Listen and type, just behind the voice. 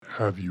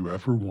Have you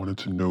ever wanted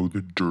to know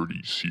the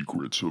dirty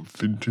secrets of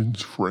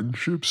Fintan's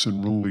friendships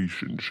and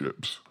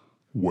relationships?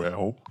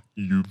 Well,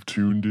 you've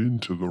tuned in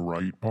to the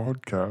right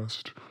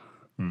podcast.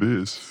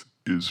 This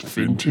is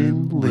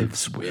Fintan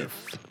Lives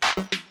With.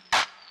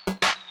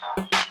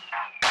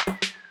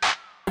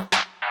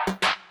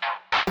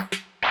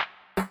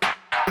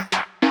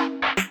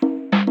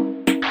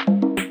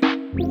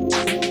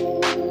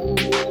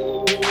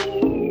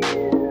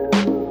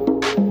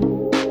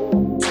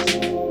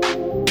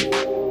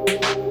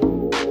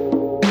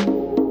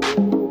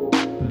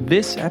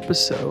 This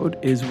episode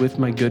is with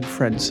my good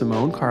friend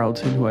Simonne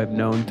Carlton, who I've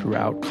known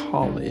throughout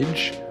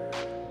college.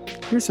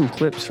 Here's some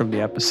clips from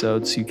the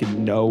episode so you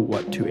can know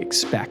what to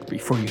expect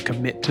before you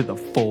commit to the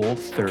full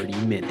 30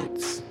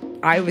 minutes.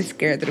 I was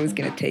scared that it was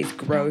going to taste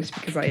gross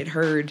because I had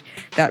heard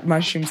that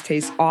mushrooms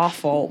taste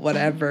awful,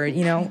 whatever.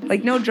 You know,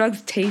 like no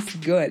drugs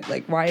taste good.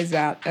 Like, why is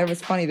that? It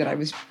was funny that I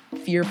was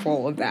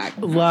fearful of that.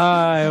 And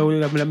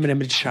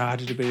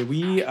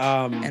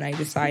I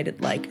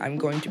decided, like, I'm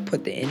going to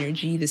put the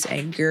energy, this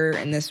anger,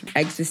 and this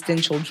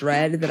existential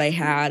dread that I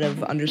had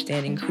of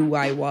understanding who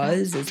I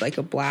was as, like,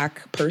 a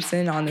black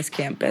person on this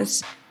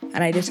campus.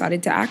 And I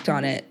decided to act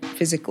on it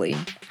physically.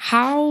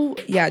 How,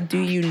 do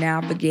you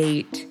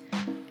navigate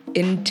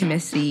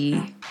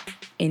intimacy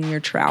in your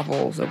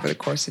travels over the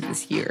course of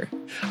this year?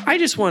 I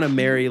just want to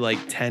marry like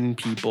 10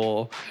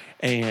 people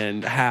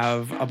and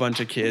have a bunch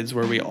of kids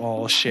where we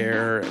all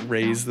share,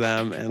 raise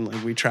them, and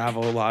like we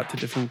travel a lot to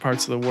different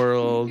parts of the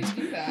world. You can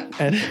do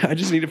that. And I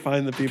just need to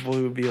find the people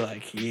who would be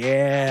like,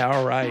 yeah,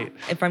 all right.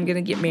 If I'm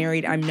gonna get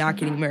married, I'm not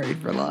getting married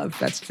for love.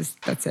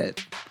 That's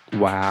it.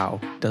 Wow.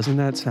 Doesn't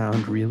that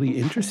sound really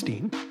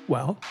interesting?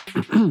 Well,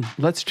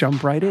 let's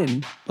jump right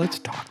in. Let's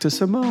talk to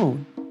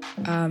Simonne.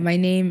 My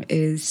name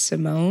is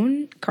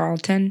Simonne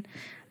Carlton.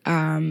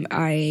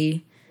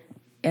 I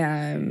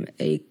am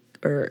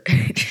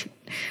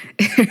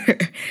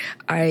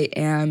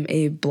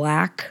a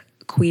black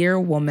queer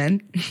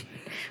woman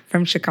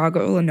from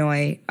Chicago,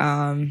 Illinois.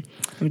 I'm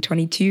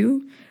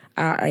 22.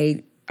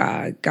 I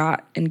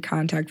got in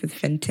contact with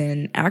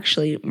Fintan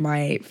actually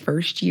my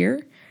first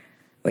year.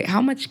 Wait,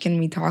 how much can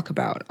we talk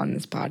about on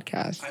this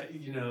podcast?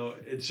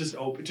 It's just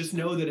open. Just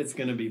know that it's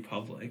going to be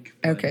public.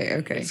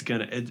 Okay.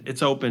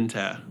 It's open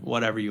to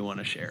whatever you want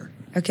to share.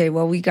 Okay,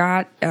 well, we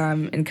got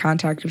in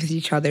contact with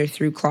each other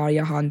through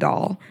Claudia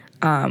Hondal.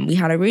 We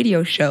had a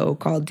radio show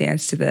called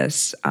Dance to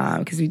This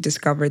because we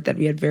discovered that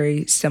we had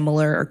very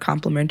similar or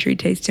complementary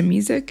taste in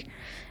music.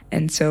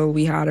 And so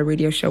we had a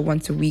radio show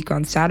once a week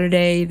on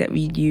Saturday that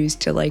we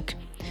used to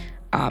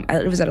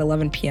it was at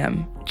 11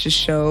 p.m. to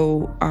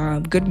show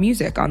good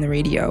music on the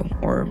radio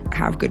or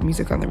have good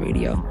music on the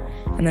radio.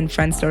 And then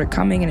friends started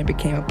coming and it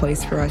became a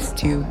place for us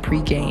to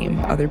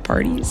pregame other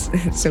parties.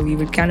 So we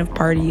would kind of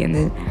party in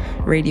the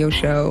radio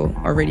show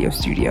or radio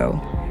studio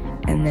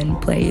and then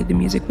play the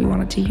music we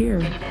wanted to hear.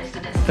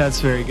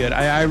 That's very good.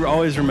 I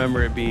always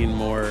remember it being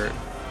more,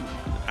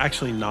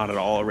 actually not at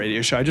all a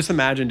radio show. I just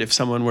imagined if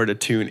someone were to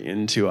tune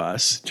into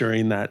us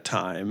during that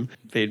time,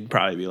 they'd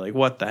probably be like,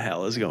 what the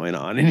hell is going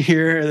on in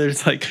here?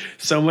 There's like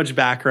so much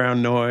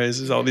background noise.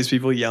 There's all these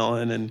people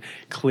yelling and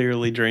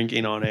clearly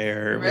drinking on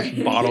air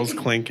with bottles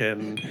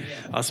clinking,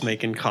 us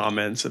making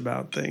comments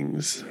about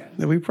things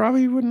that we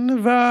probably wouldn't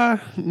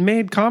have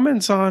made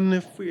comments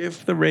on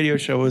if the radio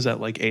show was at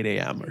like 8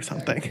 a.m. or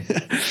something.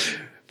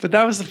 But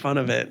that was the fun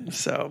of it,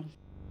 so...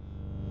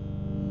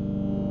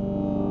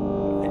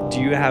 Do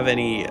you have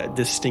any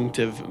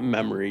distinctive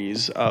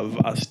memories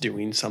of us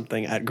doing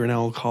something at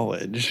Grinnell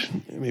College,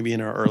 maybe in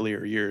our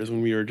earlier years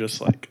when we were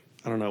just like,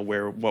 I don't know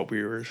what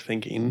we were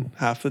thinking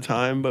half the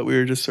time, but we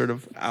were just sort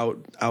of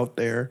out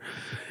there,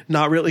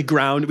 not really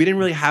grounded. We didn't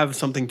really have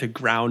something to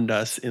ground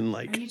us in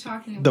like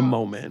the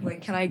moment.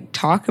 Like, can I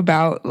talk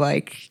about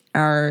like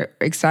our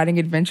exciting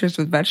adventures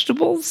with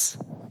vegetables?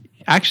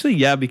 Actually,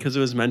 yeah, because it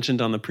was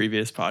mentioned on the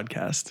previous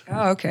podcast.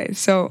 Oh, okay.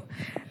 So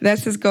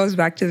this just goes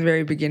back to the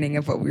very beginning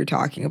of what we were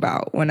talking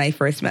about when I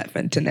first met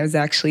Fintan. It was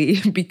actually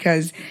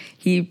because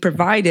he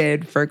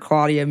provided for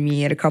Claudia,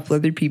 me, and a couple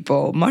other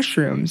people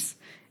mushrooms.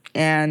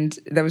 And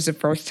that was the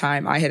first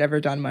time I had ever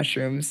done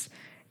mushrooms.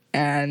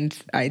 And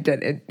I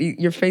did it.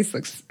 Your face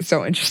looks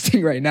so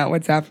interesting right now.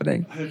 What's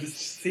happening? I'm just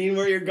seeing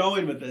where you're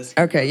going with this.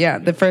 Okay, yeah.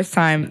 The first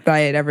time that I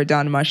had ever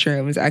done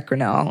mushrooms at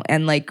Grinnell.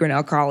 And like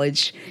Grinnell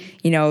College,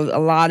 a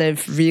lot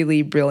of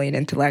really brilliant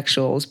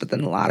intellectuals, but then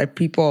a lot of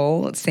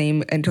people,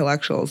 same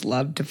intellectuals,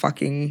 love to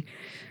fucking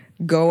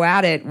go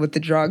at it with the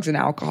drugs and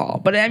alcohol.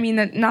 But I mean,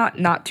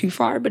 not too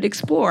far, but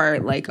explore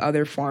like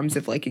other forms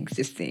of like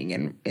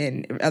existing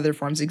and other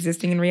forms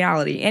existing in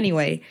reality.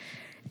 Anyway,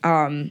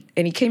 and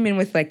he came in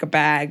with like a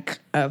bag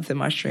of the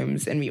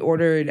mushrooms and we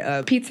ordered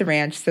a pizza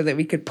ranch so that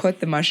we could put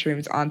the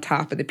mushrooms on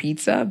top of the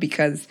pizza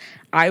because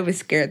I was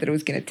scared that it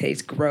was going to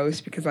taste gross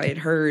because I had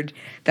heard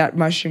that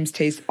mushrooms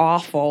taste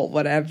awful,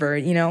 whatever,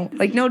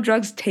 like no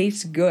drugs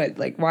taste good.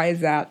 Like, why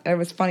is that? It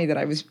was funny that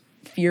I was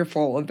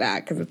fearful of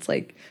that because it's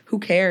like, who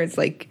cares?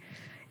 Like,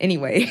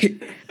 Anyway.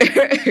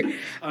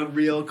 A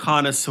real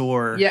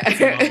connoisseur.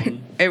 Yeah,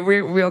 a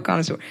real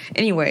connoisseur.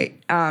 Anyway,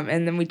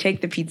 and then we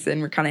take the pizza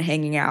and we're kind of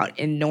hanging out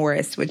in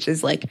Norris, which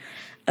is like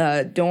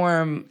a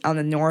dorm on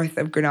the north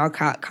of Grinnell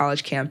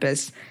College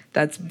campus.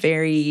 That's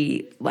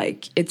very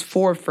like it's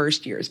for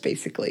first years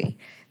basically.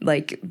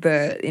 Like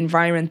the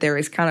environment there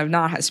is kind of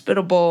not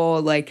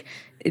hospitable. Like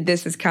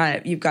this is kind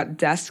of you've got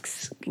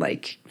desks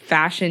like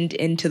fashioned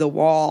into the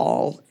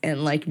wall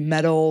and like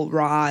metal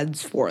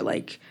rods for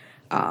like.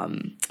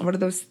 What are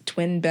those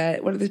twin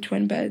bed? What are the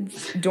twin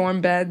beds? Dorm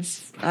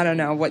beds? I don't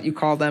know what you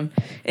call them.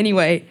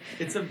 Anyway,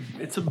 it's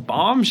a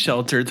bomb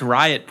shelter. It's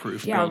riot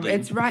proof. Yeah, building.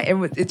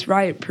 it's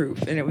riot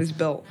proof, and it was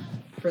built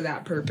for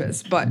that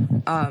purpose. But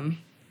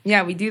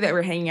yeah, we do that.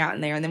 We're hanging out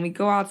in there, and then we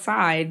go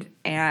outside,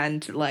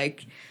 and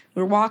like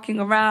we're walking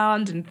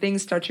around, and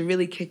things start to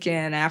really kick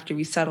in after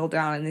we settle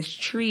down in this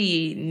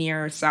tree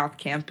near South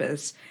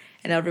Campus.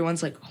 And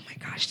everyone's like, oh my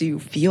gosh, do you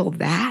feel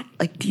that?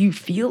 Like, do you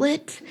feel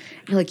it?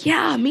 And we're like,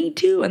 yeah, me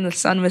too. And the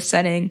sun was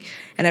setting.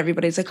 And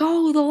everybody's like,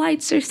 oh, the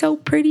lights are so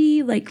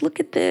pretty. Like, look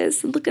at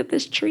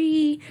this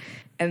tree.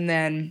 And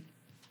then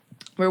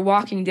we're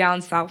walking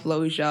down South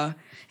Loggia.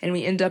 And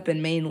we end up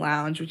in Main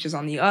Lounge, which is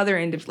on the other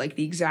end of, like,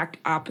 the exact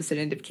opposite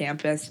end of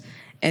campus.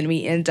 And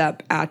we end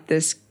up at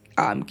this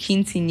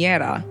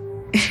quinceañera.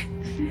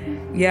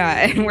 Yeah,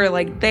 and we're,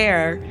 like,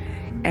 there.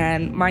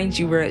 And mind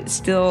you, we're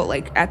still,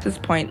 like, at this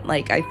point,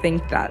 like, I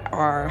think that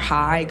our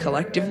high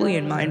collectively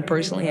and mine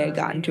personally had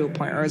gotten to a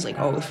point where I was like,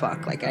 oh,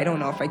 fuck, like, I don't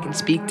know if I can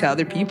speak to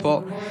other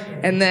people.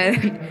 And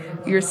then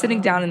we were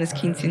sitting down in this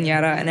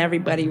quinceañera, and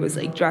everybody was,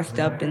 like, dressed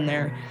up in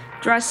their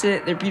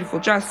beautiful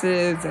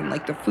dresses, and,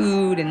 like, the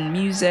food and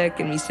music,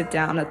 and we sit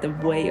down at the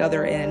way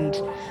other end,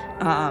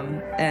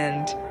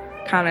 and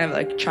kind of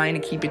like trying to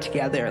keep it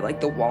together.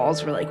 Like the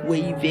walls were like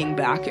waving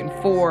back and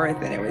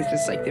forth, and it was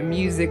just like the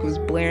music was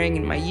blaring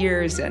in my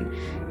ears. And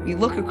we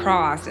look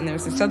across, and there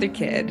was this other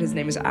kid. His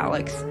name was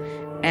Alex,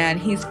 and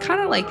he's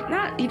kind of like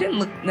he didn't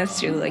look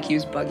necessarily like he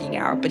was bugging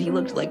out, but he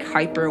looked like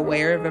hyper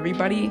aware of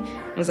everybody.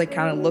 He was like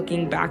kind of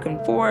looking back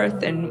and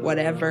forth and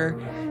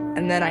whatever.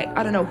 And then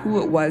I don't know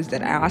who it was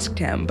that asked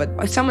him,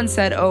 but someone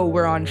said, oh,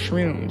 we're on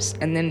shrooms.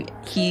 And then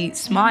he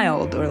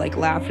smiled or like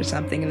laughed or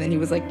something. And then he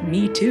was like,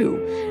 me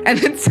too. And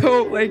then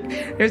so like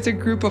there's a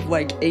group of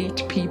like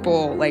 8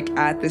 people like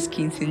at this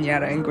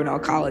quinceañera in Grinnell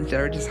College that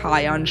are just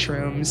high on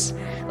shrooms.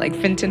 Like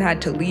Fintan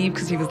had to leave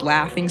because he was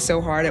laughing so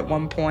hard at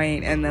one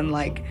point. And then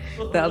like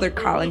the other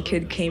Colin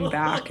kid came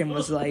back and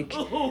was like,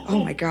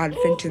 oh my God,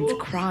 Fintan's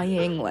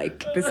crying.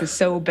 Like this is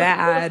so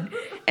bad.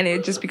 And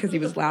it just because he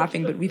was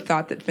laughing, but we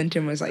thought that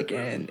Fintan was like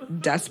in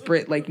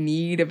desperate like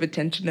need of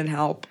attention and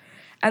help.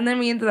 And then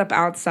we ended up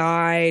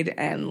outside,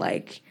 and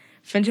like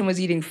Fintan was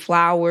eating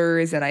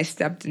flowers, and I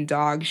stepped in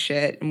dog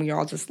shit, and we were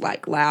all just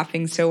like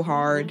laughing so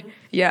hard.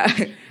 Yeah.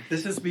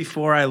 This is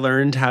before I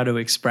learned how to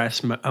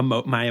express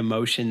my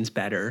emotions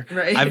better.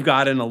 Right. I've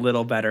gotten a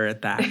little better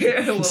at that.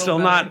 Still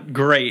better. Not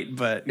great,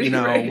 but you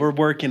know, right. We're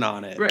working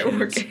on it. Right,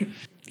 working.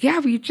 Yeah,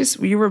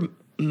 we were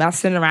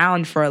messing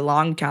around for a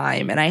long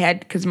time, and I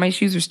had, because my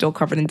shoes were still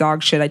covered in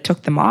dog shit, I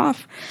took them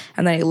off,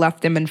 and then I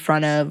left them in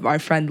front of our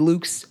friend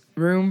Luke's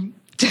room,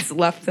 just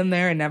left them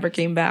there and never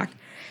came back.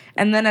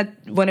 And then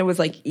when it was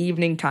like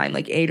evening time,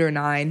 like 8 or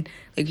 9,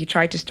 like he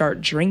tried to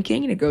start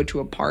drinking to go to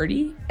a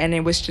party, and it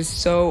was just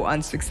so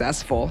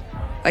unsuccessful.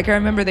 Like I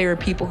remember there were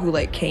people who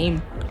like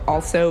came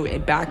also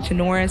back to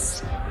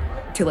Norris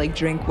to like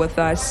drink with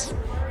us.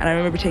 And I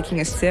remember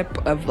taking a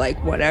sip of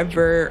like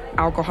whatever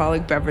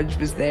alcoholic beverage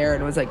was there,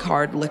 and it was like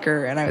hard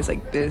liquor. And I was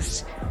like,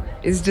 this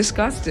is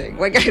disgusting.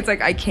 Like, it's like,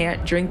 I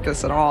can't drink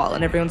this at all.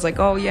 And everyone's like,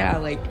 oh yeah,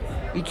 like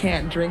we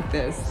can't drink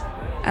this.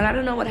 And I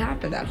don't know what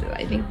happened after that.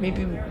 I think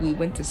maybe we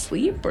went to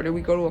sleep, or did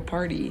we go to a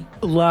party?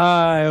 We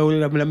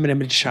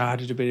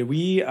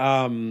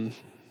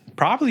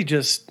probably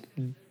just,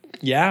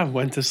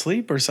 went to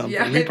sleep or something.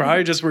 Yeah. We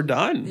probably just were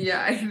done.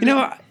 Yeah. You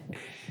know,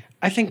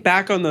 I think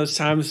back on those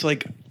times,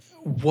 like,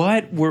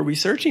 what were we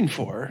searching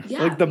for?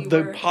 Yeah, like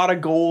the pot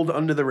of gold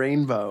under the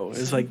rainbow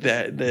is like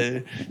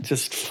the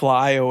just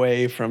fly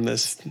away from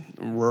this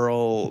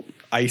rural,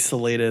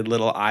 isolated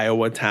little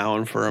Iowa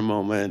town for a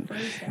moment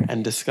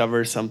and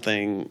discover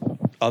something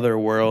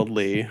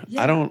otherworldly.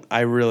 Yeah. I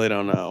really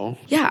don't know.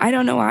 Yeah, I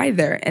don't know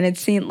either. And it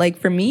seemed like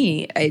for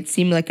me, it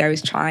seemed like I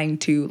was trying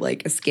to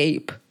like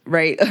escape,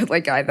 right?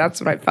 Like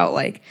that's what I felt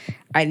like.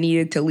 I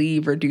needed to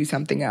leave or do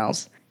something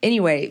else.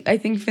 Anyway, I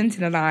think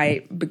Fintan and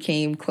I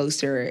became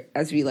closer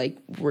as we like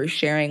were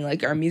sharing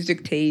like our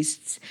music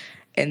tastes,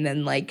 and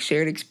then like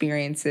shared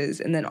experiences,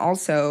 and then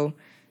also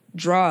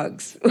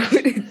drugs,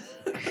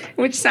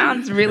 which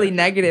sounds really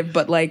negative,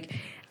 but like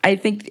I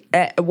think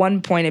at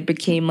one point it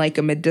became like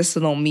a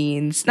medicinal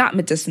means, not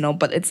medicinal,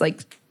 but it's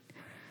like,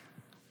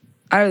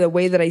 I don't know, the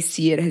way that I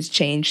see it has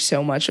changed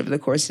so much over the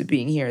course of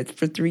being here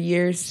for 3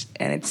 years,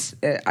 and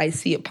I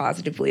see it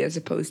positively as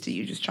opposed to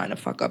you just trying to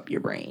fuck up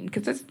your brain.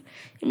 Because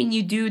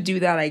you do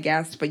that, I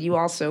guess, but you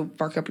also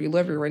fuck up your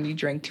liver when you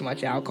drink too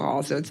much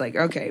alcohol. So it's like,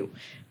 okay,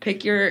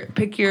 pick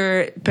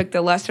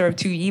the lesser of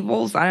two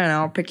evils. I don't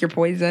know, pick your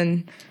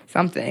poison,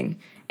 something.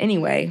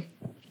 Anyway,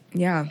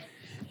 yeah.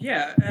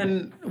 Yeah,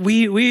 and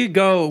we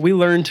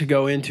learn to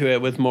go into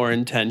it with more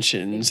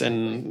intentions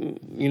and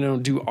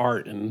do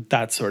art and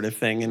that sort of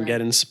thing and get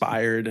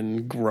inspired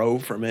and grow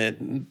from it.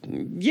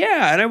 And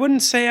I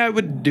wouldn't say I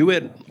would do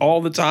it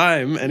all the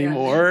time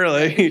anymore.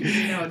 Like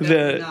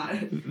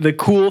the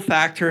cool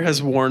factor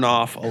has worn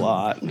off a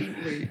lot.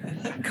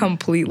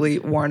 Completely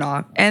worn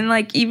off. And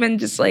like even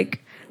just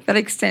like that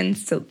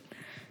extends to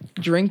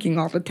drinking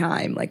all the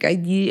time. Like I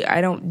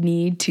don't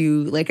need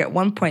to, like at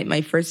one point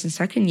my first and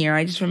second year,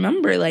 I just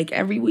remember like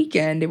every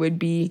weekend it would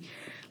be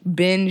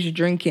binge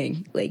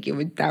drinking. Like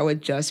that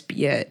would just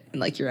be it.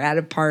 And like you're at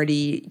a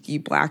party,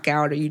 you black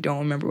out or you don't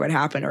remember what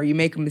happened or you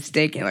make a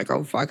mistake and you're like,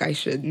 oh fuck, I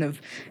shouldn't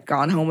have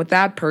gone home with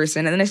that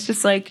person. And then it's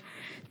just like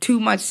too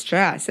much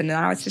stress. And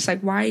now it's just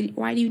like, why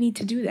do you need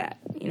to do that?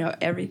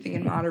 Everything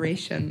in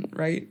moderation,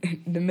 right?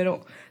 The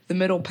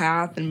middle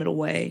path and middle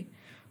way.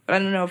 But I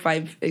don't know if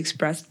I've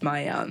expressed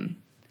my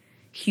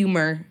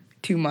humor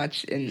too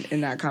much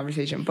in that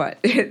conversation. But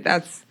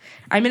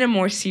I'm in a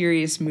more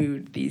serious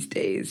mood these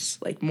days.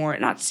 Like more,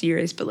 not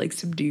serious, but like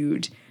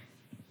subdued.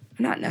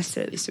 Not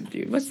necessarily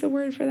subdued. What's the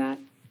word for that?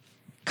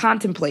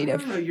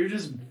 Contemplative. I don't know,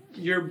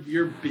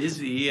 you're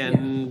busy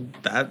and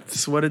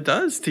that's what it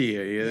does to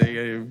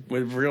you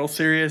with real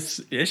serious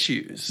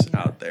issues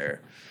out there.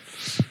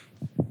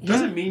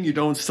 Doesn't mean you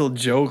don't still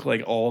joke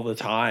like all the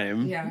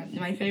time. Yeah,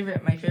 my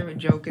favorite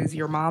joke is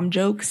your mom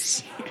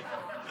jokes.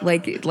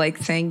 Like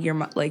saying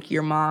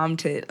your mom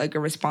to like a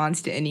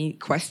response to any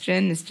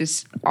question is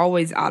just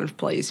always out of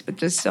place, but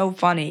just so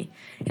funny.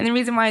 And the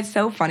reason why it's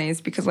so funny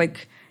is because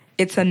like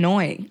it's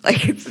annoying.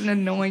 Like it's an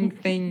annoying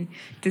thing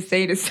to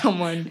say to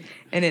someone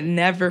and it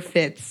never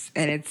fits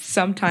and it's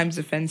sometimes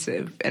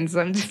offensive. And so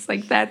I'm just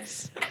like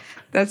that's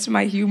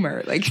my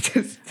humor. Like,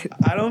 just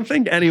I don't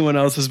think anyone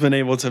else has been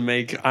able to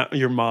make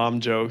your mom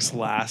jokes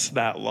last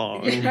that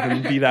long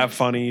and be that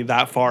funny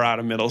that far out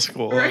of middle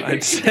school. Right.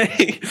 I'd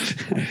say.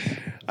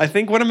 I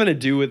think what I'm going to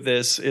do with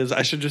this is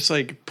I should just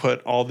like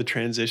put all the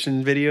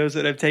transition videos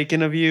that I've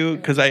taken of you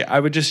because I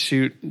would just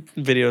shoot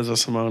videos of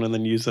Simonne and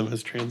then use them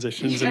as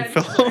transitions in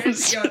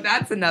films. Yo,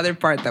 that's another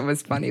part that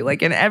was funny.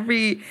 Like in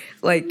every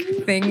like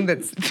thing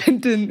that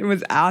Fintan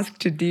was asked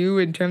to do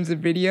in terms of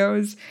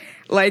videos,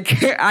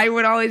 like I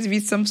would always be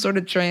some sort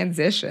of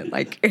transition.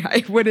 Like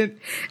I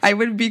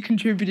wouldn't be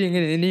contributing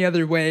in any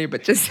other way,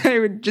 but I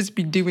would just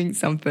be doing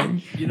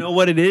something. You know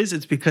what it is?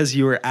 It's because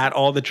you were at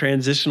all the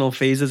transitional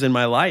phases in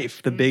my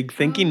life, the big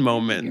thinking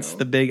moments,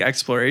 the big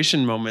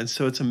exploration moments.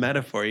 So it's a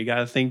metaphor. You got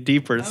to think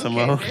deeper,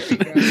 Simonne.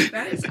 There you go.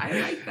 I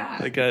like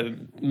that. Like a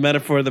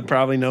metaphor that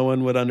probably no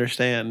one would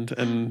understand.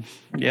 And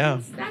yeah.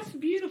 That's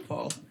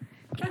beautiful.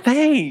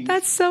 Thanks.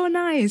 That's so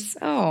nice.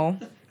 Oh,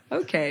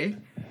 okay.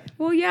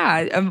 Well,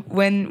 yeah,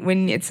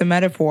 when it's a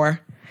metaphor,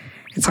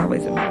 it's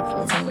always a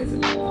metaphor. It's always a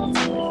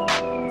metaphor.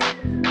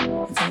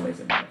 It's always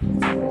a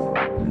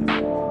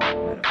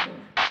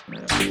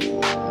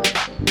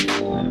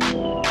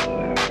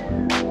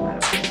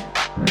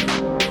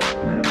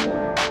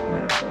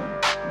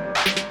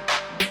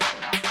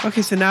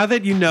Okay, so now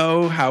that you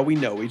know how we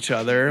know each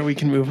other, we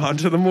can move on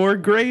to the more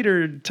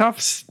greater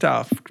tough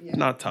stuff. Yeah.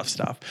 Not tough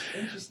stuff.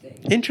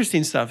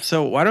 Interesting stuff.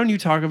 So why don't you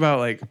talk about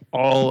like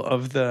all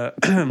of the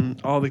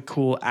all the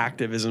cool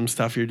activism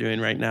stuff you're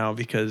doing right now,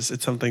 because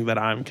it's something that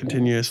I'm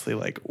continuously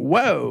like,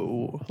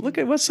 whoa, look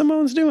at what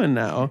Simonne's doing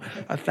now.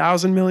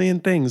 1,000 million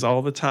things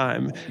all the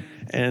time.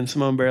 And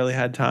Simonne barely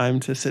had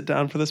time to sit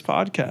down for this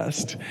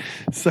podcast.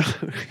 So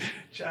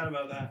chat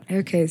about that.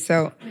 Okay,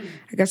 so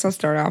I guess I'll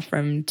start off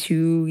from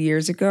 2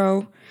 years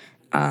ago.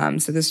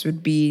 So this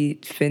would be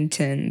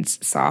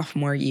Fintan's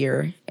sophomore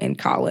year in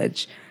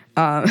college.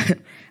 I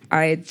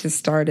had just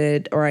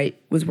started, or I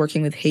was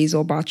working with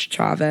Hazel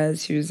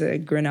Bach-Chavez, who's a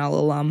Grinnell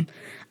alum,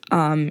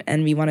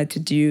 and we wanted to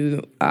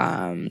do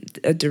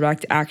a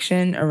direct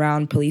action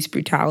around police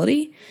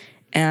brutality.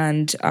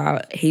 And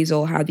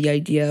Hazel had the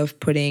idea of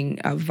putting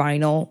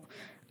vinyl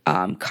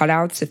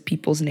cutouts of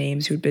people's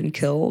names who had been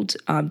killed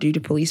due to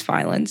police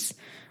violence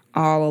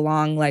all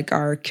along like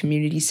our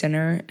community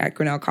center at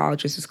Grinnell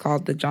College. This is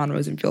called the John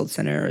Rosenfield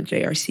Center, or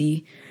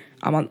JRC,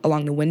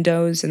 along the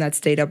windows, and that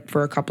stayed up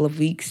for a couple of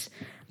weeks.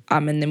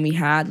 And then we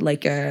had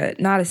like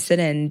not a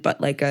sit-in, but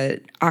like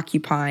a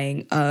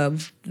occupying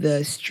of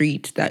the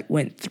street that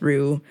went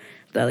through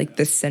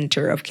the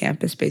center of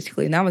campus,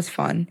 basically. And that was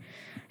fun.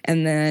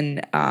 And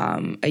then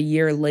a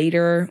year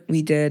later,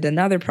 we did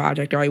another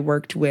project, or I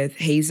worked with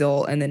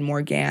Hazel and then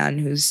Morgan,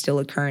 who's still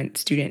a current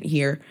student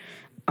here.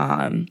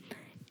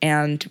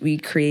 And we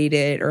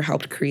created, or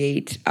helped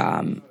create,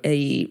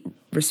 a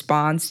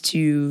response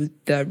to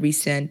the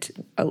recent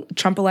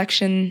Trump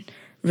election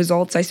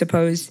results, I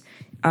suppose.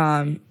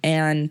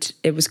 And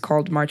it was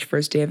called March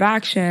 1st Day of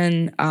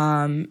Action.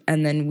 And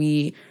then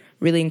we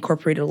really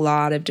incorporated a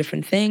lot of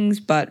different things,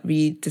 but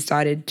we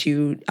decided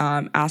to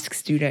ask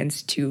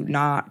students to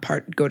not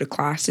go to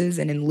classes,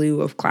 and in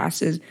lieu of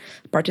classes,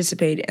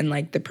 participate in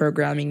like the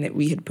programming that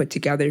we had put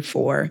together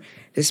for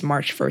this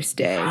March 1st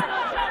day.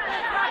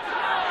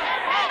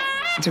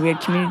 So we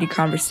had community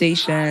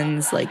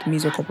conversations, like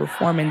musical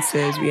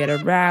performances. We had a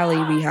rally.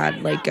 We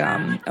had like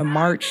a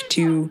march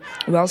to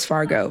Wells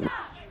Fargo.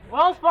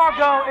 Wells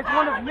Fargo is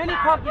one of many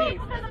companies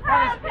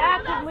that is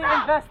actively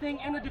investing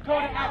in the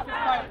Dakota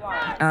Access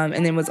Pipeline.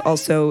 And then was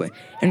also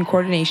in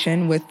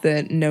coordination with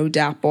the No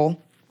DAPL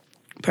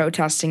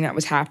protesting that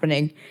was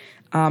happening.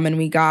 And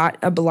we got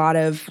a lot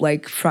of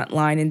like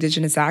frontline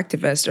Indigenous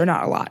activists, or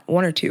not a lot,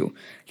 one or two,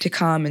 to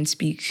come and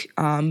speak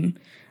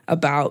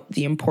about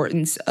the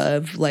importance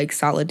of like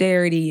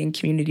solidarity and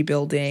community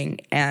building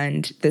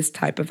and this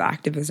type of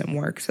activism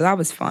work. So that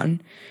was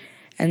fun.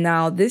 And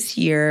now this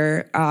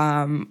year,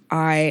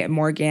 I,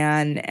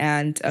 Morgan,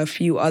 and a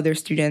few other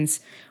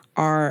students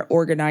are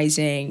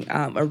organizing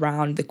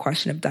around the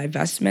question of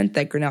divestment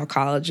that Grinnell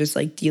College is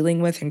like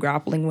dealing with and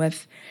grappling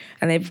with.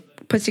 And they've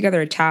put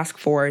together a task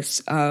force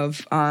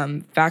of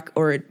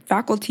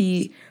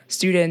faculty,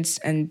 students,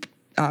 and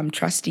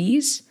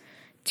trustees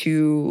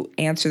to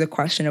answer the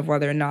question of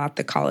whether or not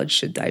the college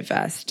should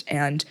divest.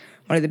 And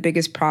one of the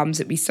biggest problems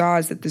that we saw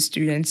is that the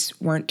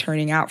students weren't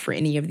turning out for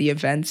any of the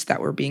events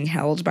that were being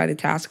held by the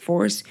task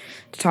force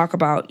to talk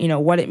about,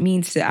 what it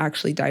means to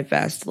actually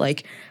divest,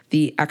 like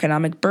the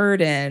economic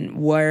burden,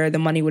 where the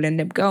money would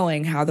end up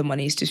going, how the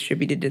money is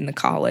distributed in the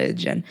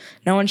college. And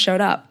no one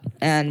showed up.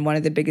 And one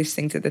of the biggest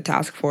things that the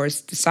task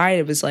force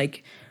decided was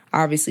like,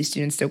 obviously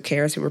students don't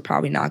care, so we're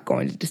probably not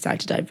going to decide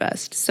to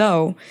divest.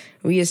 So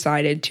we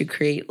decided to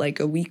create like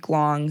a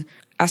week-long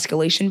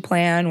escalation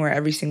plan where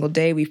every single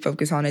day we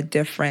focus on a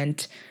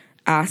different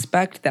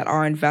aspect that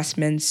our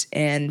investments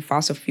in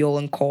fossil fuel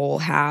and coal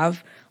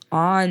have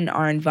on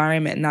our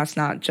environment. And that's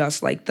not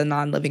just like the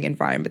non-living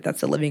environment,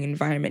 that's the living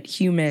environment,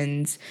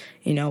 humans,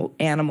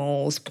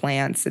 animals,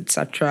 plants,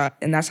 etc.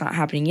 And that's not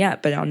happening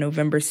yet, but on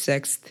November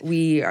 6th,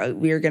 we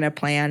are going to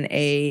plan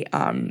a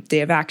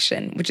day of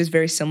action, which is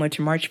very similar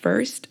to March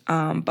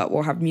 1st, but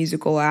we'll have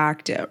musical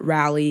act, a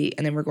rally,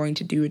 and then we're going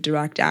to do a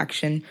direct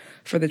action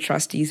for the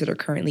trustees that are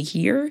currently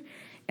here.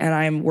 And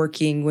I'm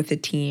working with a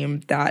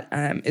team that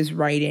is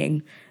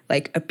writing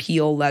like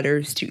appeal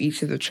letters to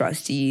each of the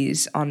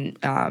trustees on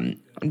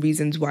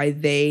reasons why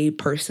they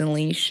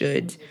personally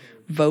should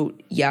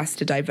vote yes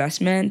to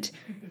divestment.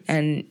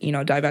 And,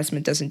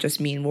 divestment doesn't just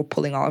mean we're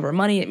pulling all of our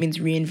money. It means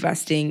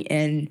reinvesting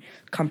in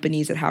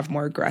companies that have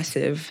more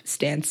aggressive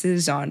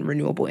stances on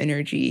renewable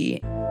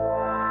energy.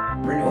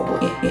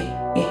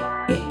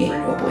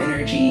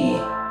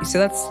 So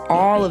that's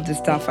all of the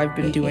stuff I've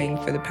been doing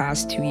for the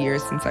past 2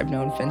 years since I've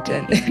known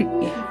Fintan.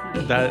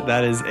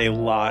 That is a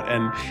lot.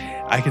 And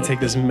I could take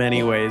this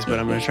many ways, but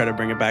I'm going to try to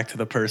bring it back to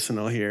the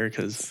personal here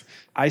because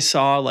I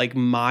saw like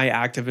my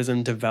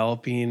activism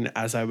developing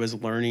as I was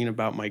learning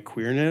about my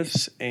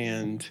queerness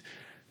and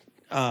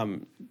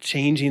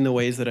changing the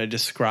ways that I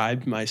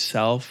described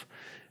myself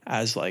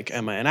as like,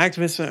 am I an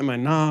activist? Am I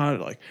not?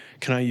 Like,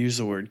 can I use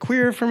the word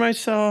queer for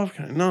myself?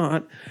 Can I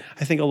not?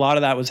 I think a lot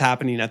of that was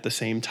happening at the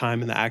same time,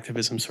 and the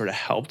activism sort of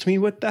helped me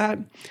with that.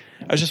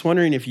 I was just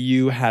wondering if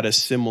you had a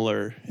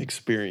similar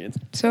experience.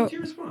 So, what's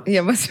your response?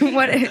 Yeah, what's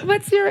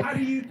your... How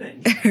do you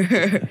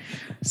think?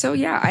 So,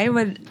 yeah, I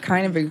would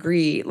kind of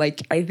agree.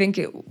 Like, I think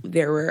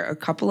there were a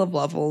couple of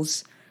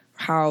levels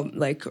how,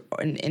 like,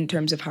 in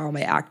terms of how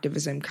my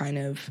activism kind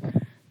of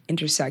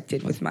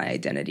intersected with my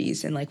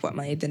identities and like what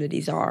my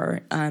identities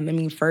are.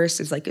 First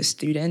as like a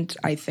student,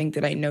 I think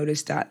that I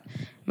noticed that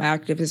my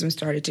activism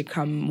started to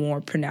come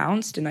more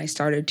pronounced and I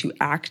started to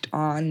act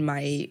on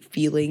my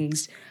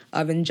feelings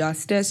of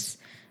injustice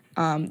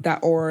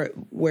or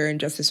where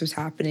injustice was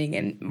happening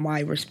and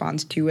my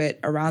response to it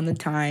around the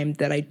time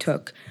that I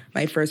took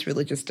my first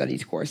religious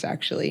studies course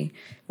actually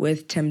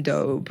with Tim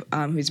Dobe,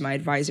 who's my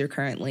advisor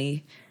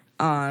currently.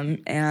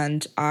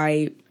 And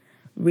I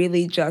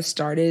really just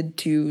started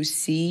to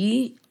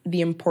see the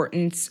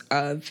importance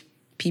of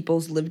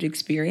people's lived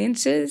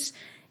experiences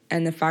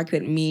and the fact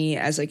that me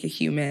as like a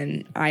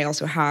human, I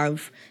also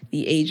have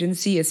the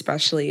agency,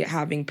 especially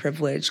having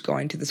privilege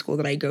going to the school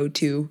that I go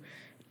to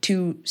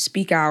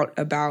speak out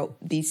about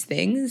these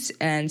things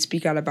and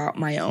speak out about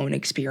my own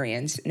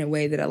experience in a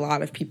way that a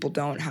lot of people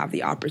don't have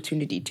the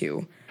opportunity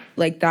to.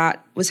 Like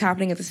that was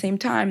happening at the same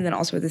time. And then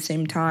also at the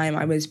same time,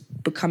 I was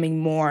becoming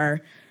more,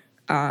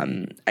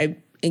 I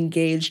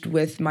engaged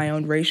with my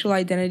own racial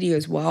identity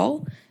as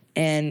well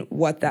and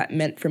what that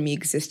meant for me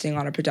existing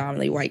on a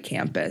predominantly white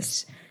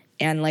campus.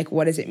 And like,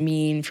 what does it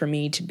mean for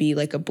me to be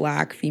like a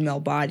Black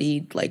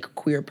female-bodied like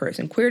queer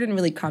person? Queer didn't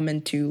really come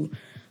into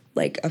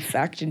like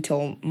effect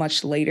until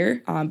much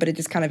later, but it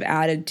just kind of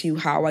added to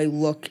how I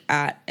look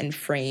at and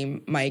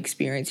frame my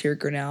experience here at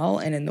Grinnell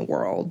and in the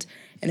world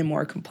in a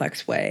more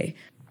complex way.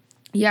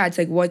 Yeah, it's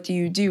like, what do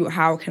you do?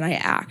 How can I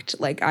act?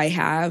 Like I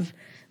have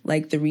I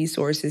had the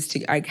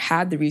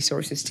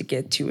resources to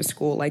get to a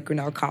school like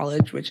Grinnell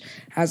College, which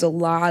has a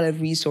lot of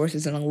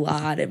resources and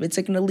it's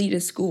like an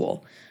elitist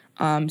school.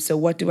 So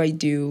what do I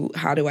do?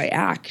 How do I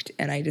act?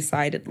 And I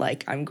decided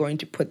like, I'm going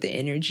to put the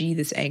energy,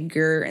 this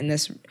anger and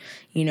this,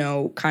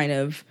 kind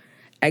of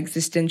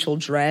existential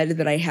dread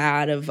that I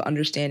had of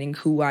understanding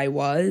who I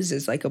was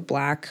as like a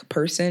Black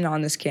person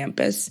on this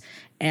campus,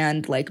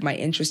 and like my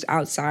interest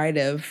outside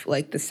of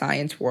like the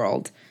science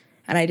world.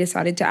 And I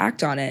decided to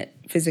act on it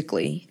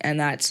physically. And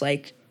that's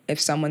like, if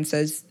someone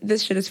says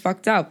this shit is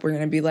fucked up, we're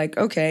going to be like,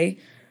 okay,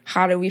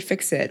 how do we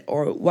fix it?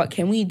 Or what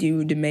can we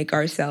do to make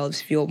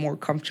ourselves feel more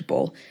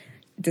comfortable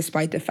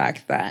despite the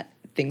fact that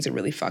things are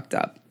really fucked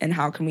up? And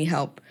how can we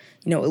help,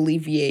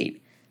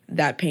 alleviate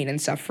that pain and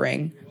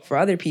suffering for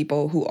other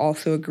people who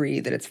also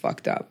agree that it's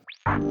fucked up?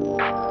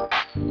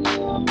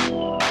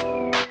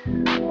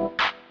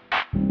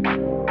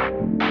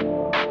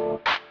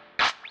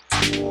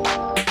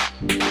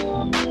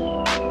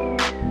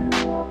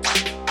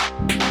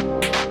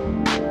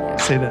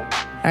 Say that.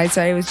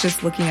 I was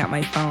just looking at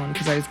my phone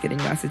because I was getting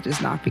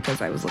messages, not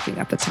because I was looking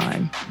at the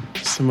time.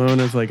 Simone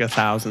has like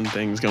 1,000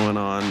 things going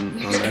on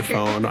their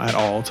phone at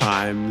all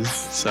times,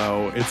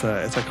 so it's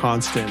a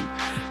constant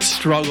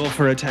struggle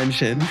for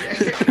attention.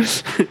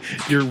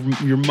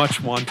 You're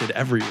much wanted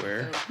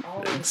everywhere.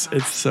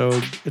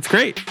 It's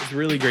great. It's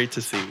really great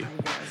to see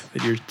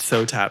that you're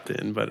so tapped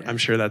in, but I'm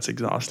sure that's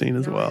exhausting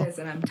as well. It is,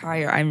 and I'm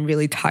tired. I'm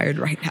really tired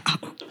right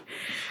now.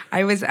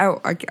 I was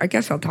out. I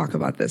guess I'll talk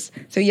about this.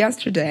 So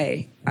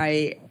yesterday,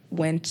 I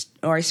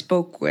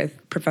spoke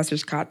with Professor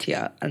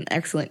Scottia, an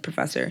excellent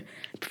professor,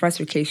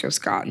 Professor Keisha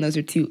Scott, and those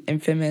are two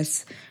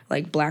infamous,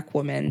 like, Black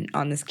women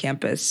on this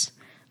campus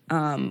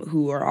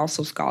who are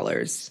also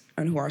scholars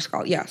and who are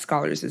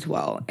scholars as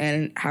well,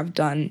 and have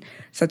done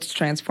such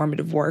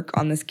transformative work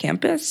on this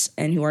campus,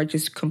 and who are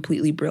just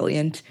completely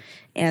brilliant.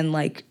 And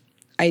like,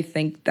 I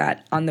think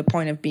that on the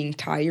point of being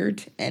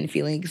tired and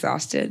feeling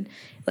exhausted,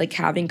 like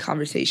having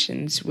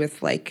conversations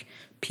with like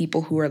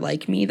people who are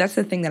like me. That's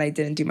the thing that I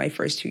didn't do my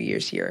first 2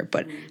 years here,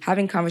 but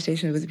having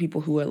conversations with people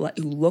who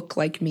look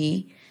like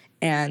me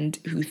and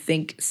who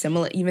think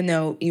similar,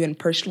 even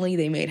personally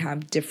they may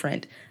have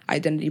different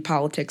identity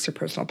politics or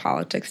personal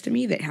politics to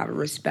me. They have a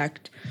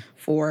respect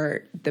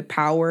for the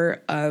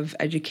power of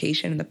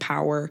education and the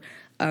power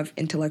of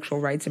intellectual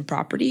rights and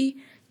property.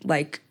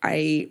 Like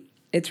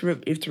it's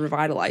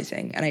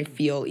revitalizing, and I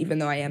feel, even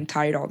though I am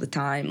tired all the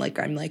time,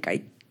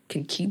 I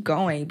can keep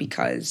going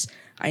because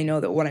I know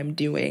that what I'm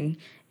doing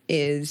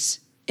is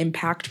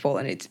impactful,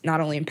 and it's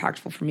not only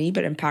impactful for me,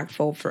 but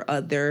impactful for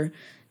other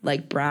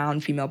like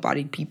brown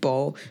female-bodied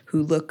people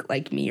who look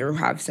like me or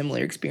have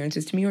similar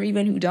experiences to me, or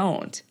even who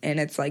don't. And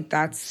it's like,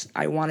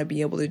 I want to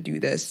be able to do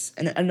this.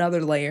 And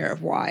another layer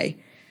of why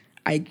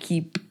I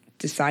keep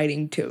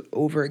deciding to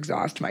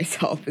overexhaust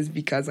myself is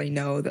because I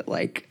know that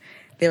like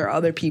there are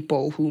other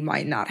people who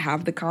might not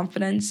have the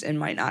confidence and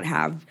might not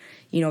have,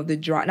 not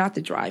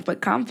the drive,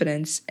 but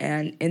confidence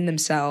and in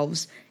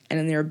themselves and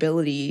in their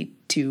ability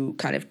to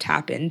kind of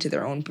tap into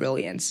their own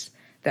brilliance.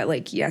 That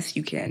like, yes,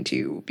 you can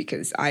too,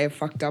 because I have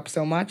fucked up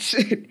so much.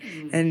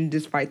 And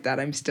despite that,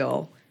 I'm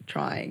still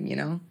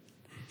trying,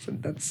 So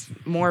that's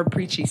more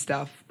preachy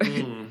stuff.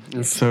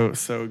 It's so good.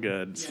 So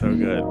good. So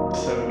good.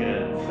 So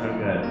good.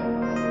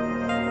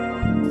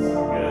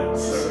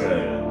 So good.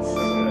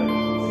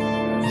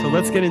 So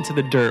let's get into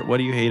the dirt. What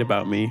do you hate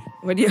about me?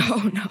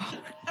 Oh no.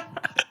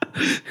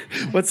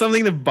 What's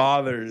something that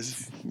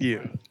bothers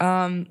you?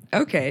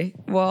 Okay.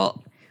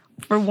 Well,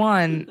 for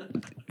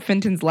one,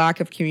 Fintan's lack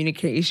of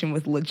communication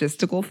with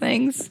logistical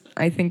things.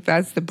 I think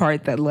that's the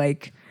part that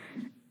like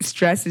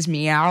stresses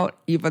me out,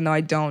 even though I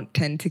don't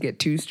tend to get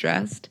too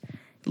stressed.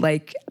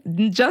 Like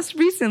just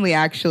recently,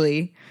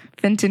 actually,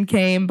 Fintan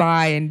came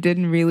by and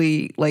didn't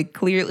really like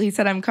clearly. He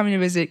said, "I'm coming to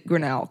visit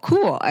Grinnell."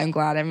 Cool. I'm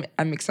glad.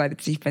 I'm excited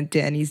to see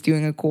Fintan. He's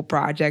doing a cool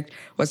project.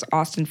 Was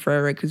Austin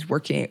Frerick,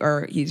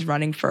 he's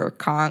running for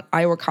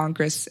Iowa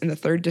Congress in the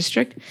 3rd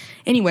district.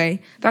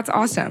 Anyway, that's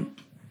awesome.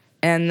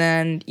 And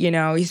then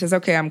he says,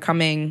 "Okay, I'm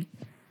coming."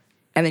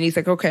 And then he's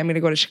like, "Okay, I'm going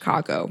to go to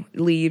Chicago."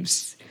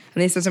 Leaves.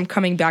 And he says, "I'm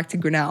coming back to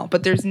Grinnell."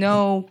 But there's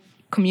no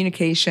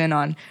communication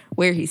on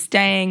where he's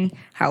staying,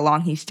 how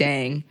long he's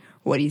staying,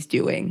 what he's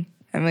doing.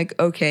 I'm like,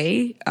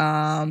 okay,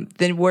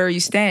 then where are you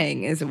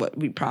staying is what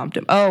we prompt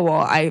him. "Oh, well,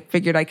 I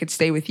figured I could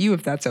stay with you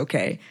if that's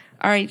okay."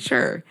 All right,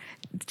 sure.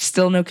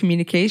 Still no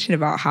communication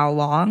about how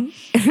long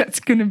that's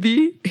going to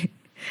be,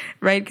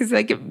 right? Because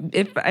like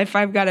if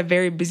I've got a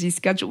very busy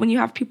schedule, when you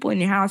have people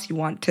in your house, you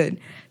want to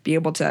be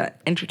able to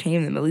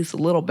entertain them at least a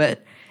little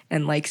bit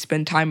and like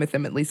spend time with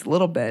them at least a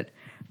little bit.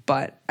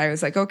 But I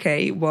was like,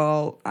 okay,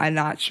 well, I'm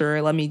not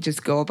sure. Let me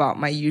just go about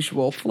my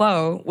usual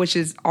flow, which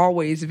is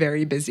always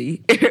very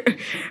busy,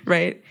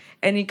 right?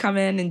 And he come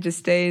in and just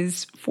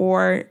stays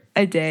for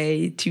a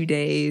day, 2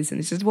 days. And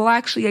he says, "Well,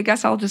 actually, I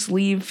guess I'll just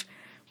leave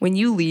when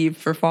you leave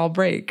for fall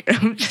break."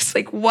 I'm just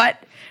like,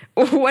 what?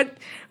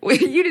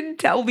 You didn't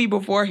tell me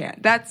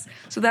beforehand. That's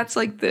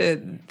like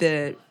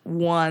the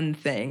one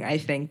thing I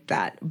think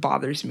that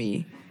bothers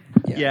me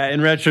Yeah,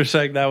 in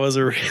retrospect, that was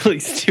a really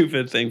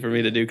stupid thing for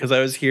me to do because I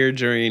was here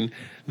during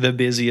the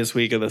busiest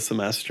week of the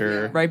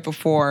semester. Right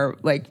before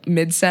like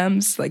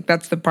mid-sems, like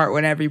that's the part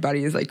when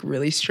everybody is like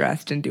really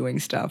stressed and doing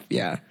stuff.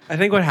 Yeah. I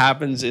think what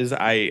happens is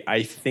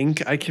I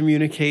think I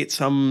communicate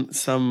some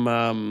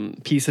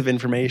piece of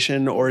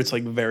information, or it's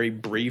like very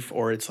brief,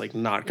 or it's like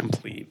not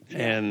complete,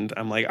 and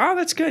I'm like, oh,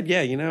 that's good.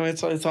 Yeah,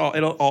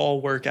 it'll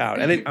all work out,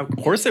 and of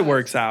course it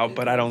works out,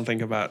 but I don't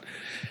think about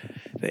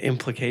the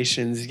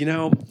implications.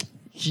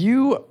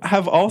 You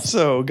have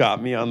also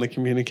got me on the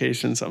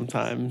communication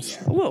sometimes,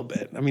 a little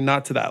bit. I mean,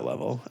 not to that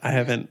level. I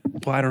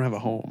don't have a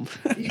home.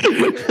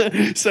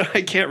 So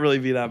I can't really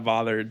be that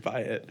bothered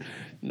by it.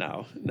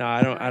 No,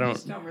 I don't.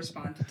 Just don't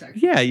respond to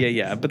text.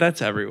 Yeah. But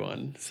that's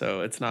everyone.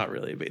 So it's not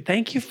really big.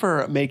 Thank you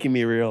for making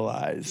me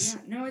realize.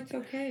 Yeah, no, it's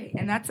okay.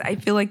 And I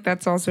feel like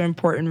that's also an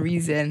important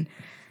reason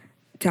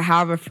to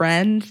have a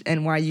friend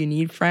and why you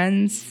need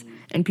friends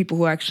and people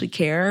who actually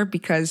care,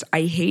 because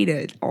I hate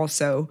it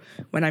also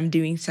when I'm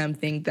doing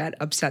something that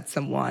upsets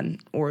someone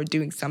or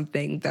doing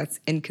something that's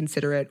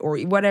inconsiderate or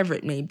whatever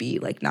it may be,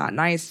 like not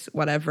nice,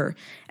 whatever.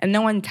 And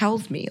no one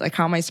tells me, like,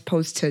 how am I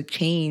supposed to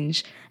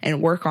change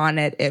and work on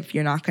it if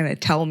you're not going to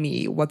tell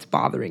me what's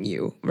bothering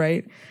you,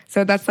 right?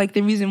 So that's like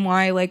the reason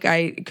why, like,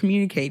 I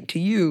communicate to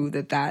you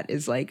that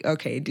is like,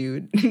 okay,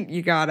 dude,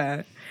 you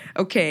gotta,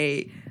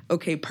 okay,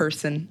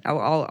 person,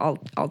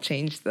 I'll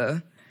change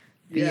the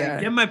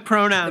get my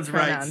pronouns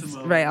right,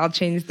 Simone. Right, I'll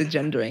change the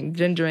gendering.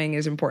 Gendering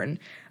is important.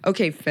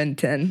 Okay,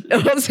 Fenton.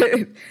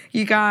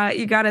 you got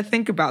to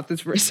think about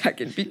this for a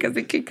second, because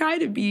it could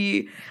kind of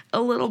be a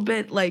little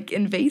bit like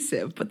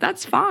invasive, but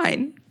that's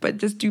fine. But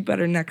just do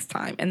better next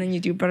time. And then you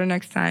do better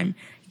next time,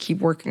 keep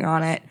working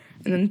on it.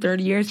 And then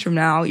 30 years from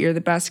now, you're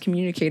the best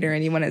communicator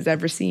anyone has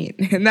ever seen.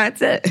 And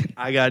that's it.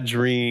 I got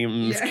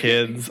dreams,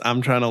 kids.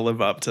 I'm trying to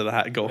live up to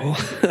that goal.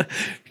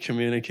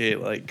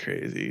 Communicate like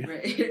crazy.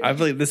 Right. I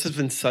feel like this has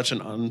been such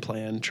an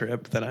unplanned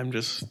trip that I'm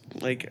just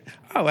like,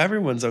 oh,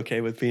 everyone's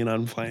okay with being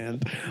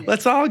unplanned.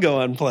 Let's all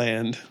go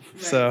unplanned.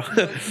 Right. So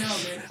there's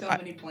so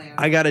many plans.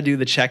 I got to do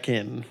the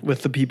check-in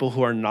with the people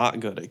who are not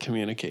good at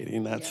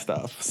communicating that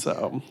stuff.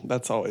 So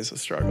that's always a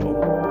struggle.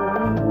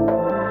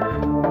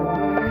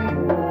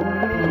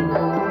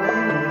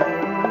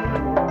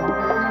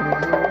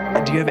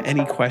 Do you have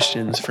any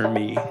questions for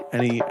me?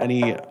 Any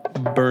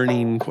not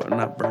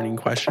burning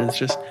questions?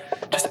 Just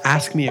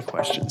ask me a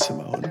question,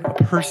 Simone. A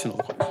personal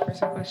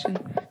question.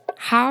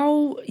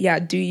 How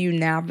do you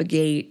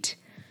navigate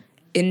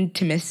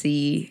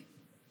intimacy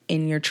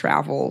in your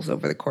travels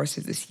over the course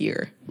of this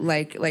year?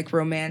 Like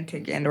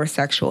romantic and or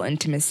sexual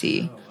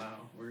intimacy. Oh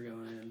wow, we're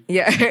going in.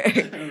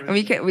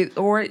 Yeah.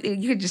 Or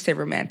you could just say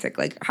romantic.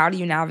 Like, how do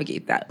you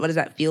navigate that? What does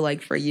that feel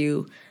like for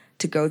you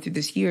to go through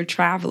this year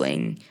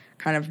traveling,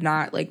 kind of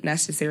not like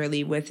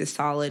necessarily with a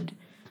solid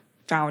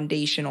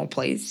foundational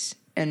place?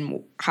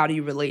 And how do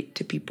you relate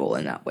to people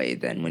in that way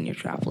then when you're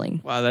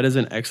traveling? Wow, that is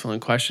an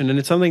excellent question. And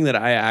it's something that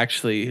I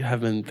actually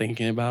have been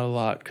thinking about a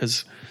lot,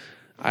 because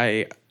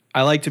I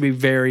like to be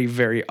very,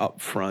 very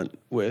upfront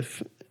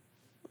with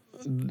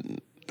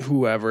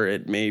whoever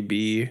it may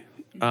be.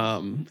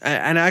 And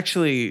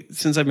actually,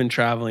 since I've been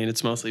traveling,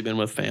 it's mostly been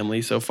with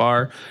family so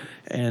far.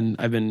 And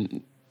I've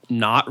been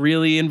not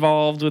really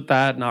involved with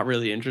that, not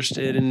really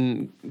interested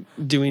in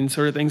doing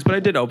sort of things. But I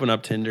did open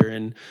up Tinder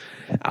in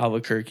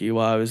Albuquerque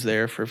while I was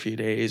there for a few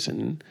days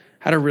and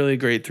had a really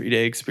great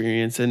 3-day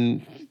experience.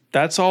 And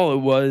that's all it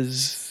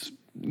was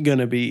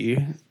gonna be.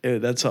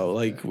 That's all.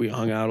 Like, we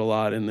hung out a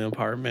lot in the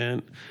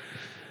apartment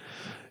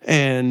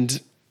and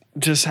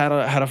just had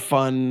a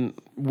fun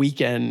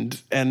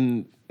weekend.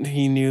 And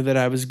he knew that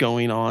I was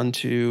going on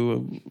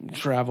to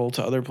travel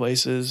to other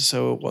places,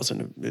 so it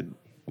wasn't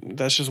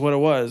that's just what it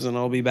was, and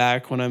I'll be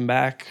back when I'm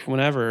back,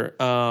 whenever.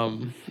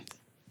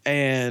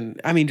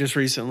 And I mean, just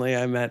recently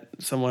I met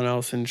someone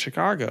else in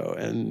Chicago,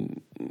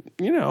 and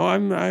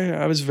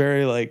I was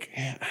very like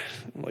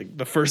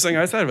the first thing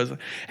I said was,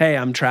 "Hey,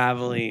 I'm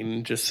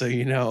traveling, just so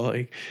you know,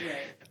 like,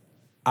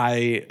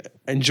 I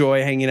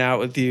enjoy hanging out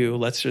with you.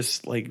 Let's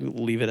just like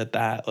leave it at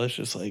that. Let's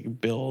just like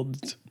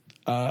build,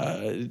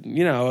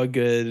 a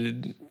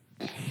good."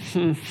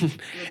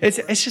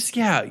 it's just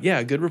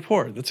good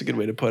rapport. That's a good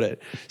way to put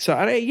it. So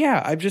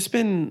I've just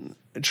been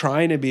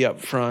trying to be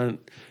upfront,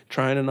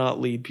 trying to not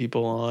lead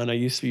people on. I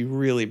used to be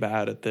really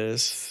bad at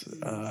this,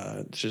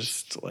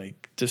 just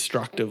like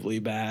destructively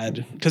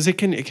bad, because it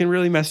can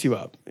really mess you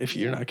up if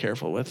you're not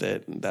careful with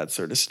it. That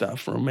sort of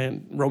stuff,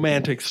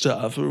 romantic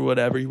stuff, or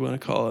whatever you want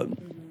to call it.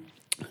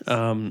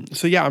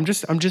 So I'm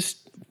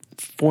just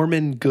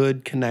forming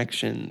good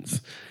connections,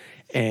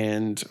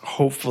 and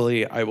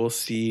hopefully I will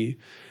see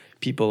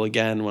people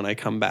again when I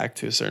come back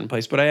to a certain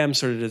place. But I am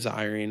sort of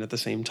desiring at the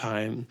same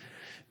time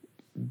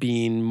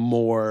being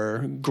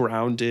more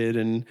grounded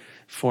and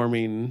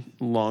forming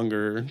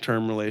longer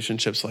term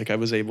relationships like I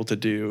was able to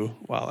do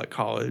while at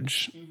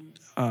college,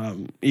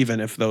 even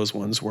if those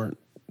ones weren't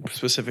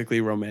specifically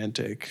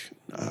romantic.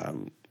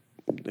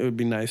 it would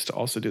be nice to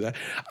also do that.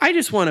 I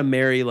just want to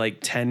marry like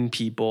 10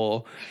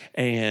 people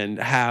and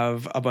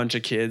have a bunch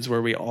of kids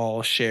where we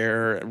all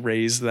share,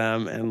 raise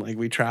them, and like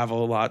we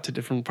travel a lot to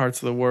different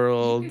parts of the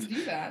world. You can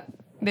do that.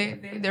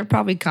 They're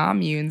probably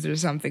communes or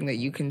something that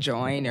you can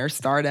join or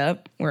start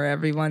up where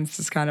everyone's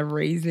just kind of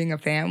raising a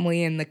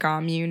family in the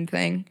commune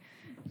thing.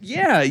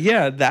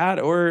 Yeah, that,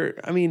 or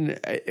I mean,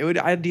 it would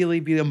ideally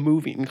be a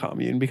moving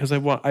commune because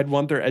I'd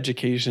want their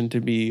education to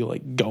be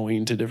like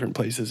going to different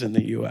places in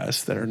the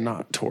U.S. that are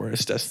not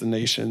tourist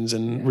destinations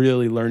and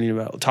really learning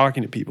about,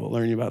 talking to people,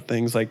 learning about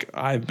things like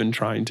I've been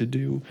trying to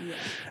do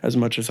as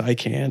much as I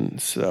can.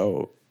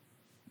 So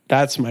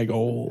that's my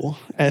goal.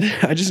 And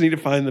I just need to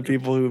find the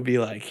people who would be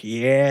like,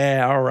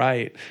 yeah, all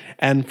right.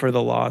 And for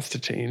the laws to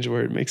change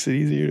where it makes it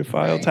easier to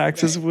file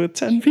taxes with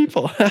 10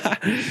 people.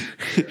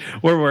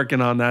 We're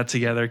working on that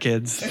together,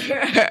 kids.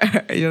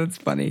 It's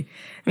funny.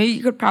 Maybe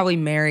you could probably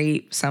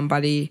marry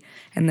somebody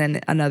and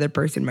then another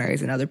person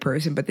marries another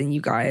person, but then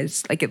you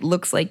guys, like, it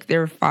looks like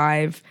there are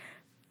 5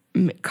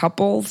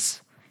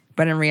 couples,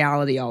 but in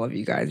reality, all of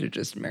you guys are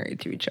just married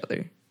to each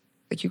other.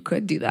 Like, you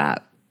could do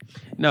that.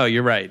 No,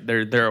 you're right.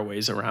 There are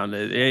ways around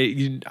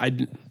it.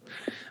 I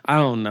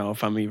don't know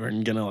if I'm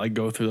even gonna like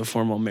go through the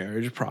formal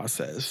marriage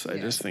process. I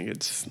just think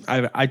it's.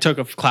 I took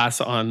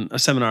a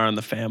seminar on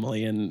the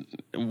family, and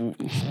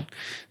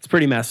it's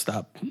pretty messed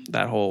up,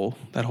 that whole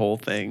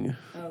thing.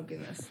 Oh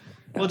goodness.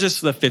 Well,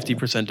 just the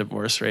 50%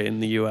 divorce rate in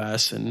the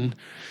U.S. and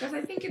because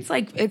I think it's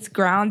like it's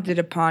grounded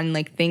upon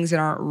like things that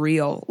aren't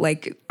real.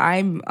 Like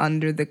I'm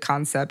under the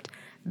concept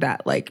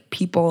that like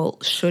people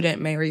shouldn't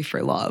marry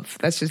for love.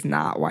 That's just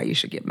not why you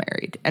should get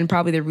married. And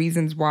probably the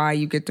reasons why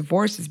you get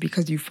divorced is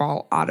because you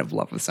fall out of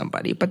love with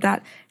somebody. But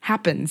that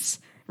happens,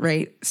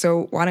 right?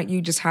 So why don't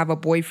you just have a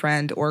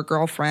boyfriend or a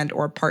girlfriend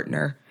or a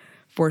partner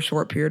for a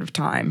short period of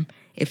time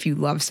if you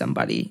love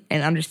somebody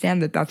and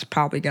understand that that's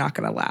probably not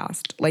going to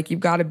last. Like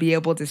you've got to be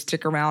able to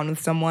stick around with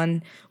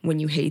someone when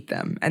you hate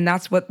them. And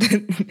that's what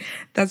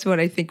that's what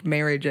I think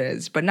marriage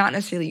is, but not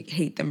necessarily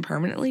hate them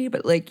permanently,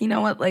 but like, you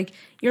know what, like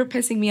you're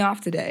pissing me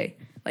off today.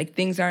 Like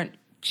things aren't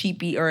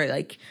cheapy or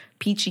like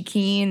peachy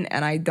keen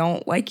and I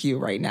don't like you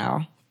right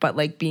now. But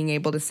like being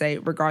able to say,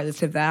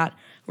 regardless of that,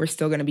 we're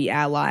still going to be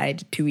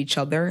allied to each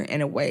other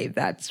in a way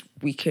that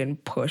we can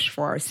push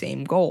for our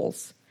same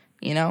goals,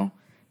 you know?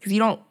 Because you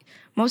don't,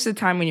 most of the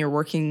time when you're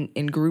working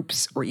in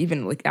groups or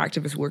even like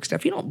activist work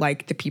stuff, you don't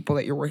like the people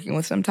that you're working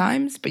with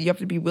sometimes, but you have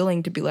to be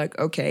willing to be like,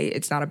 okay,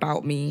 it's not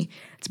about me.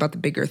 It's about the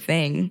bigger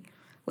thing.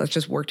 Let's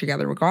just work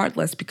together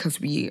regardless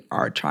because we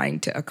are trying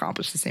to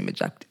accomplish the same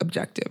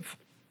objective.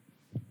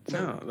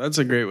 No, that's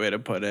a great way to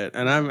put it.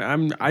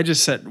 And I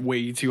just set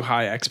way too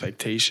high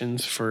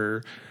expectations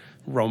for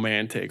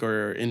romantic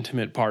or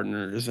intimate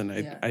partners. And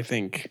I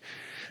think,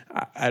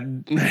 I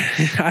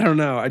don't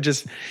know. I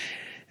just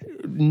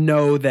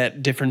know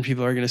that different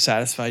people are going to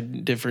satisfy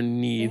different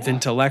needs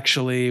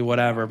intellectually,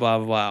 whatever, blah,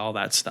 blah, blah, all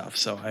that stuff.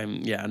 So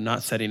I'm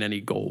not setting any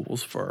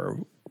goals for,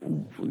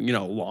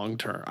 long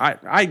term.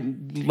 I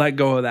let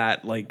go of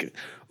that, like,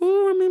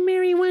 oh, I'm going to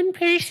marry one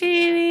person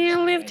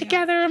and live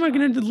together. Am I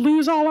going to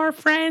lose all our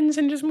friends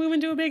and just move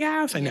into a big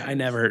house? I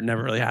never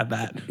really had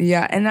that.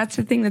 Yeah, and that's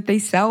the thing that they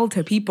sell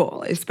to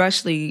people,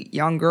 especially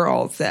young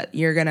girls, that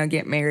you're going to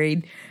get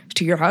married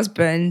to your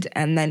husband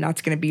and then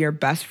that's going to be your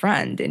best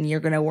friend and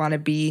you're going to want to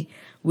be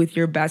with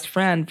your best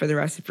friend for the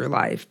rest of your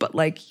life. But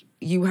like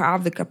you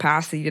have the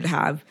capacity to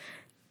have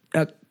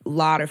a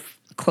lot of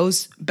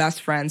close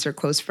best friends or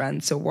close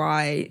friends. So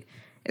why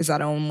is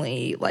that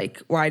only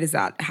like, why does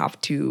that have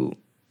to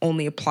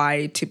only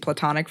apply to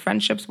platonic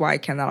friendships? Why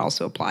can that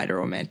also apply to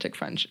romantic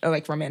friendship,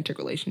 like romantic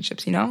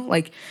relationships, you know?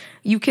 Like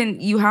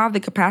you have the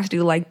capacity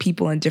to like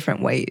people in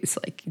different ways.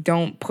 Like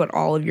don't put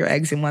all of your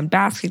eggs in one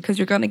basket because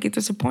you're going to get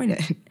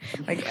disappointed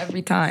like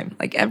every time,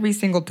 like every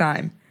single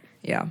time.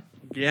 Yeah.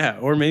 Yeah,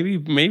 or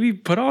maybe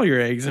put all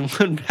your eggs in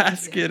one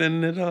basket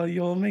and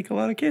you'll make a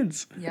lot of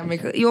kids. Yeah,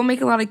 you'll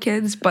make a lot of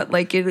kids, but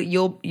like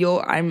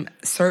you'll I'm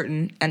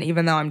certain, and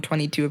even though I'm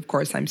 22, of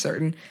course I'm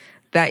certain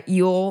that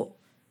you'll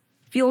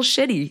feel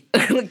shitty.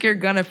 Like you're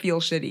gonna feel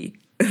shitty.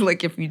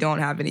 Like if you don't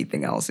have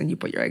anything else and you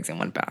put your eggs in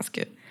one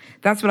basket.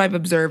 That's what I've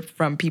observed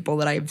from people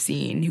that I've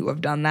seen who have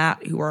done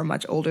that, who are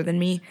much older than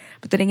me.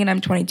 But then again, I'm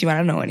 22. I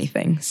don't know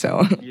anything.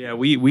 So yeah,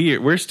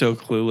 we're still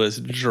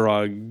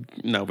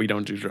clueless. No, we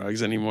don't do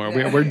drugs anymore.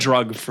 We're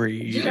drug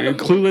free.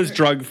 Clueless,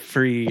 drug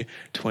free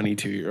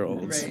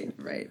 22-year-olds.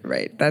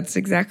 Right. That's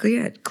exactly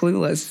it.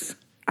 Clueless.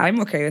 I'm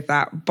okay with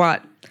that,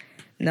 but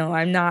no,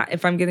 I'm not.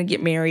 If I'm gonna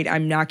get married,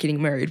 I'm not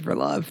getting married for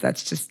love.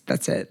 That's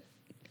it.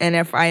 And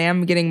if I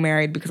am getting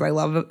married because I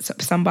love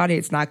somebody,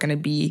 it's not going to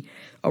be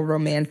a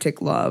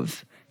romantic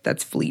love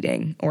that's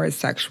fleeting or a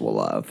sexual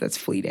love that's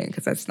fleeting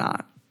because that's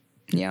not,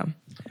 yeah.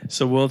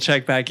 So we'll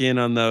check back in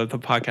on the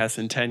podcast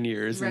in 10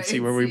 years and Right, see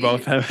where we see.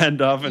 both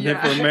end up and if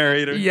Yeah. we're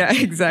married or Yeah,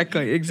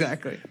 exactly.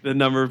 the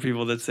number of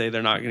people that say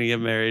they're not going to get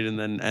married and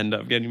then end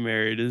up getting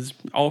married is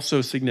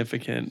also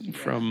significant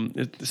from,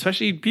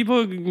 especially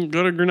people who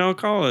go to Grinnell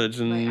College.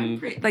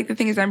 And Like the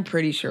thing is, I'm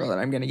pretty sure that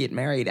I'm going to get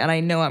married, and I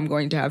know I'm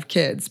going to have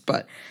kids,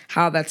 but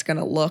how that's going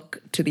to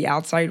look to the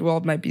outside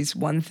world might be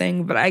one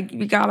thing, but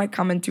we got to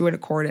come into an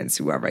accordance,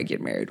 whoever I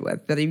get married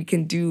with, that we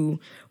can do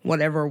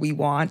whatever we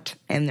want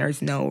and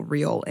there's no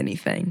real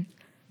anything.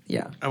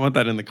 Yeah. I want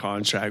that in the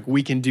contract.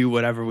 We can do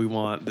whatever we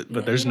want,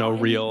 but there's no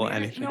real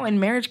anything. No, in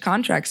marriage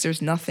contracts,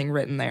 there's nothing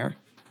written there.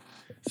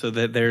 So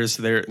that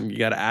you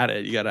got to add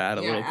it. You got to add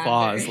a little add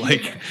clause there.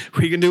 like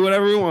we can do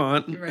whatever we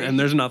want, Right. and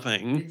there's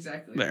nothing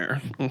Exactly.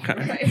 there. Okay.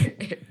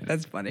 Right.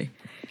 That's funny.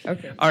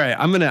 Okay. All right,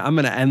 I'm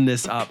gonna end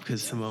this up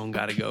because Simonne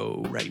got to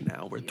go right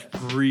now. We're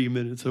 3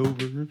 minutes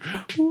over.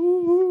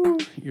 Ooh.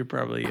 You're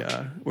probably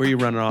where are you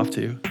running off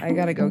to? I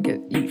gotta go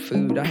eat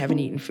food. I haven't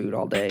eaten food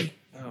all day.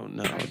 Oh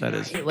no, that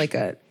is. I ate like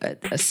a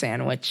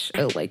sandwich,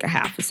 like a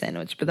half a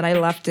sandwich, but then I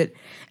left it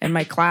in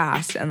my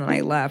class, and then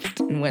I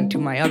left and went to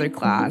my other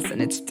class, and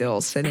it's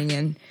still sitting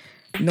in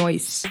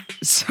noise.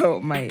 So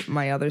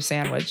my other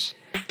sandwich.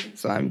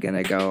 So I'm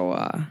gonna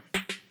go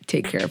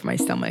take care of my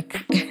stomach.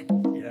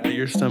 Yeah,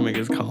 your stomach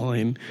is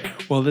calling.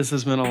 Well, this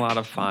has been a lot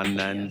of fun,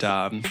 and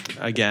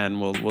again,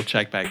 we'll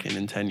check back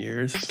in 10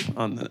 years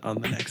on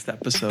the next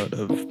episode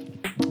of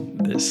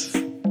this,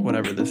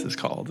 whatever this is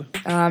called.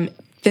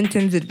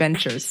 Fintan's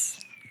Adventures.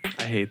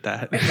 I hate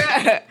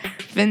that.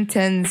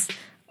 Fintan's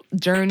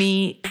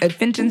Journey.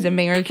 Fintan's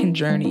American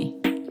Journey.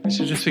 It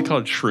should just be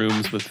called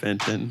Shrooms with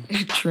Fintan.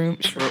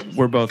 Shrooms.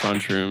 We're both on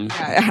shrooms,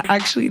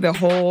 Actually, the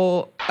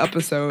whole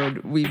episode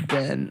we've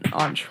been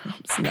on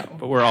shrooms. No.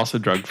 but we're also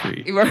drug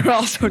free. We're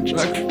also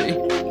drug free.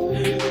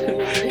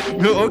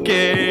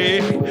 Okay,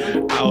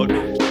 out.